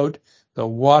as, quote, the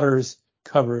waters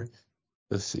cover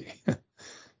the sea.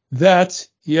 That's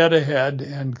yet ahead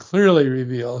and clearly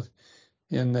revealed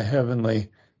in the heavenly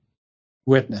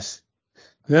witness.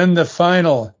 Then the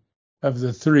final of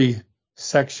the three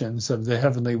sections of the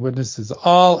heavenly witness is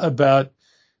all about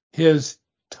his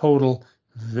total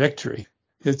victory.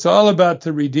 It's all about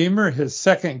the Redeemer, his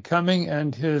second coming,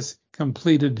 and his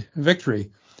completed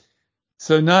victory.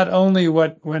 So not only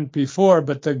what went before,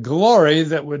 but the glory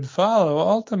that would follow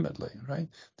ultimately, right?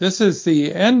 This is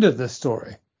the end of the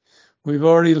story. We've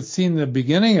already seen the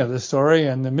beginning of the story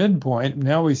and the midpoint.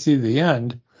 Now we see the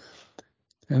end.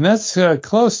 And that's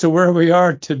close to where we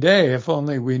are today, if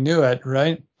only we knew it,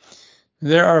 right?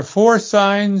 There are four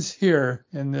signs here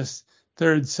in this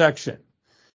third section.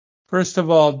 First of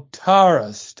all,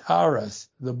 Taurus,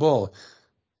 the bull.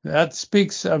 That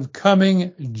speaks of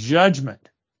coming judgment.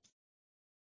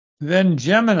 Then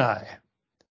Gemini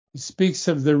speaks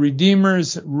of the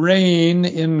Redeemer's reign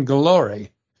in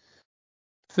glory.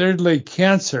 Thirdly,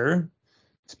 Cancer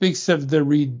speaks of the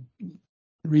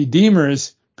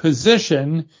Redeemer's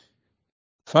position,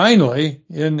 finally,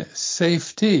 in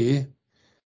safety.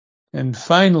 And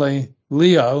finally,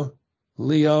 Leo,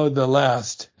 the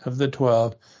last of the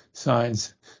 12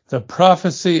 signs, the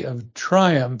prophecy of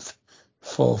triumph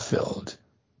fulfilled.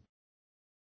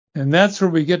 And that's where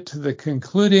we get to the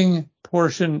concluding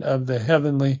portion of the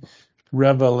heavenly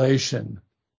revelation.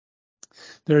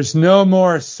 There's no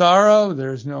more sorrow,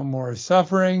 there's no more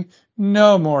suffering,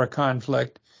 no more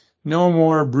conflict, no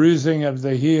more bruising of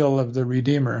the heel of the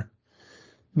Redeemer,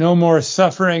 no more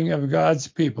suffering of God's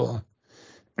people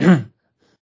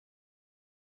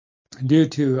due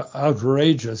to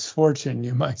outrageous fortune,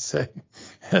 you might say,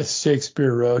 as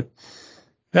Shakespeare wrote.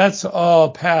 That's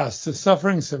all past. The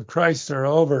sufferings of Christ are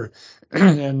over,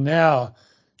 and now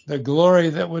the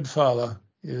glory that would follow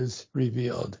is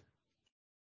revealed.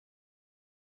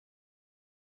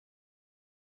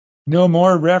 No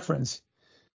more reference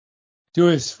to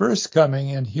his first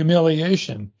coming and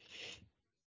humiliation.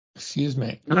 Excuse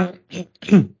me.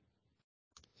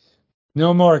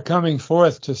 No more coming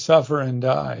forth to suffer and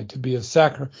die, to be a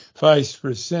sacrifice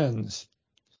for sins.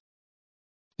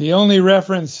 The only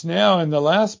reference now in the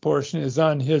last portion is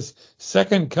on his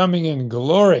second coming in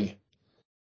glory.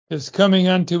 His coming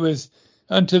unto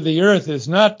the earth is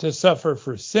not to suffer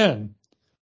for sin,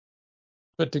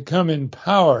 but to come in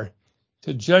power,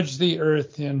 to judge the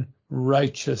earth in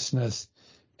righteousness,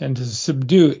 and to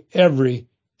subdue every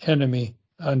enemy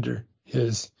under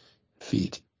his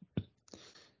feet.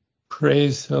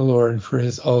 Praise the Lord for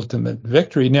his ultimate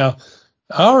victory. Now,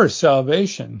 our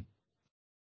salvation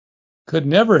could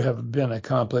never have been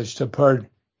accomplished apart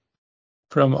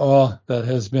from all that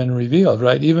has been revealed,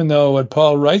 right? Even though what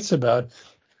Paul writes about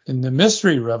in the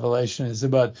mystery revelation is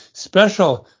about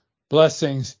special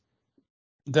blessings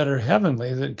that are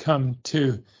heavenly that come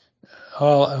to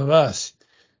all of us.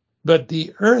 But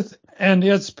the earth and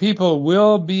its people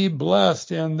will be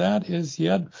blessed, and that is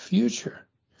yet future.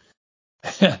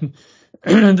 And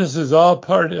this is all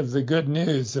part of the good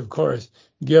news, of course,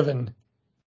 given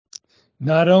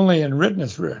not only in written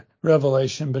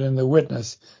revelation, but in the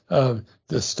witness of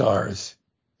the stars.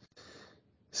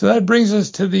 So that brings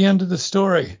us to the end of the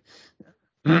story.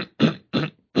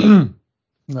 End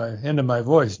of my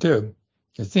voice, too,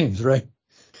 it seems, right?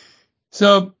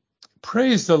 So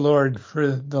praise the Lord for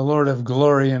the Lord of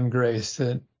glory and grace,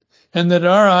 and that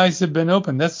our eyes have been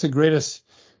opened. That's the greatest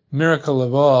miracle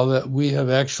of all that we have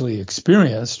actually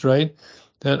experienced, right?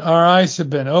 That our eyes have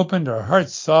been opened, our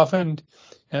hearts softened,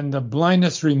 and the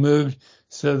blindness removed,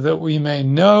 so that we may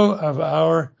know of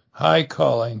our high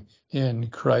calling in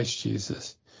Christ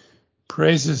Jesus.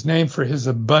 Praise his name for his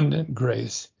abundant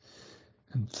grace.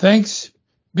 And thanks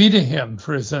be to him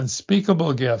for his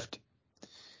unspeakable gift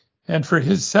and for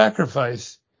his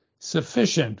sacrifice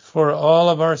sufficient for all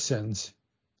of our sins.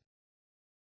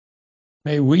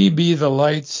 May we be the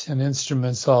lights and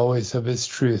instruments always of his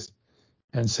truth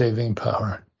and saving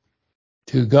power.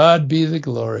 To God be the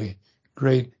glory.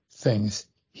 Great things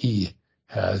he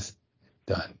has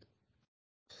done.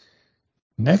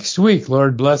 Next week,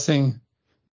 Lord blessing,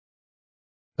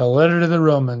 the letter to the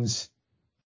Romans,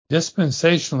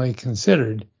 dispensationally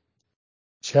considered,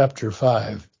 chapter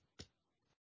 5.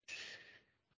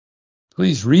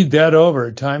 Please read that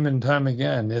over time and time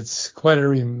again. It's quite a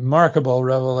remarkable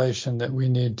revelation that we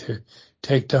need to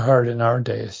take to heart in our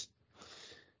days.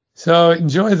 So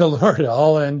enjoy the Lord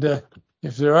all, and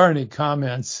if there are any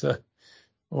comments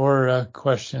or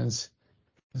questions,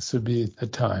 this would be the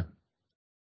time.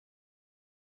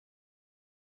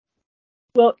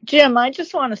 Well, Jim, I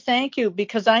just want to thank you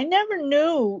because I never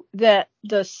knew that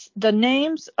the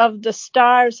names of the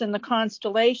stars in the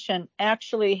constellation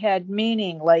actually had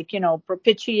meaning, like,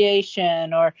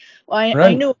 propitiation, or I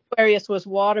Right. knew Aquarius was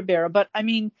water bearer, but I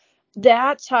mean,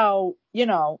 that's how,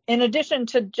 in addition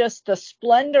to just the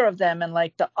splendor of them and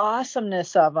like the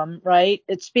awesomeness of them, right?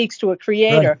 It speaks to a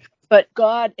creator, Right. but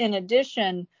God, in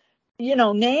addition,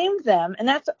 named them, and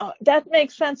that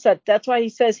makes sense. That's why he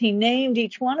says he named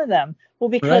each one of them. Well,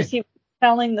 because Right. he was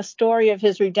telling the story of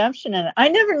his redemption in it. I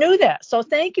never knew that. So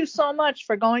thank you so much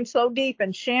for going so deep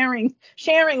and sharing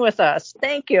with us.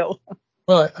 Thank you.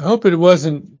 Well, I hope it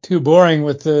wasn't too boring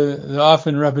with the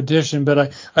often repetition,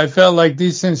 but I felt like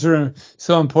these things are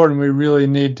so important. We really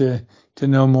need to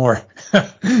know more.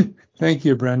 Thank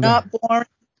you, Brenda.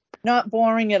 Not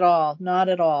boring at all. Not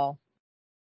at all.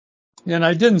 And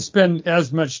I didn't spend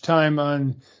as much time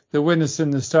on the witness in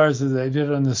the stars as I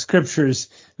did on the scriptures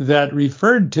that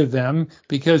referred to them,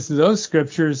 because those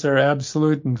scriptures are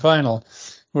absolute and final,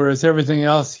 whereas everything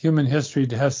else, human history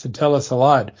has to tell us a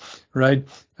lot, right?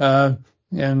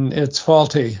 And it's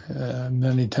faulty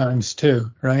many times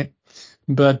too, right?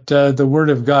 But the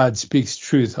Word of God speaks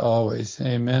truth always.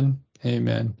 Amen.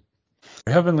 Amen.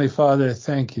 Heavenly Father,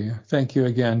 thank you. Thank you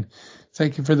again.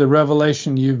 Thank you for the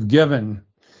revelation you've given.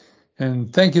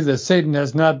 And thank you that Satan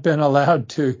has not been allowed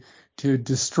to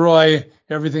destroy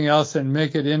everything else and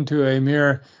make it into a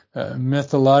mere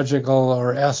mythological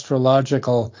or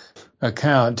astrological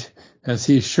account, as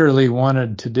he surely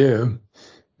wanted to do,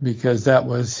 because that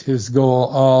was his goal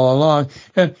all along.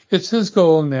 And it's his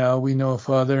goal now, we know,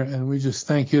 Father, and we just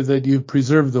thank you that you've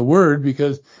preserved the Word,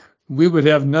 because we would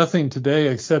have nothing today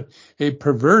except a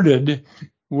perverted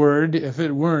Word if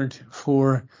it weren't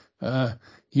for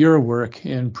your work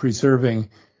in preserving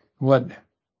what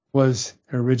was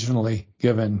originally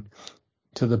given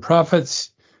to the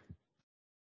prophets,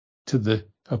 to the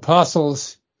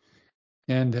apostles,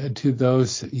 and to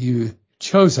those you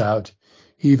chose out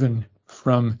even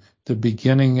from the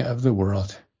beginning of the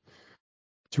world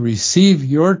to receive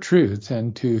your truth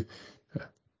and to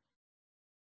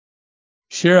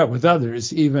share it with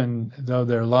others, even though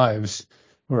their lives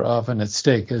were often at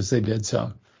stake as they did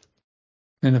so.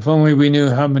 And if only we knew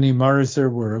how many martyrs there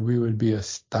were, we would be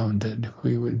astounded.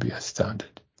 We would be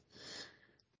astounded.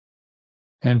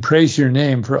 And praise your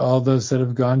name for all those that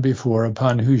have gone before,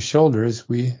 upon whose shoulders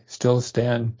we still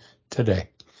stand today.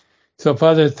 So,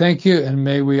 Father, thank you, and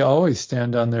may we always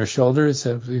stand on their shoulders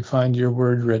as we find your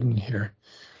word written here.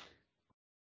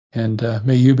 And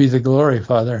may you be the glory,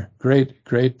 Father. Great,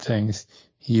 great things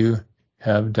you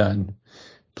have done.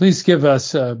 Please give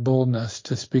us boldness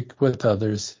to speak with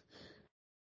others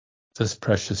this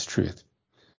precious truth.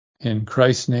 In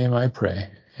Christ's name I pray,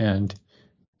 and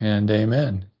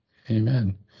amen.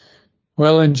 Amen.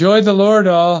 Well, enjoy the Lord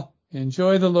all.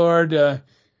 Enjoy the Lord. The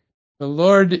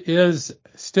Lord is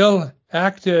still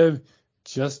active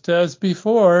just as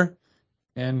before,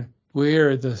 and we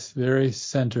are the very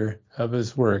center of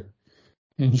his work.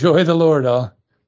 Enjoy the Lord all.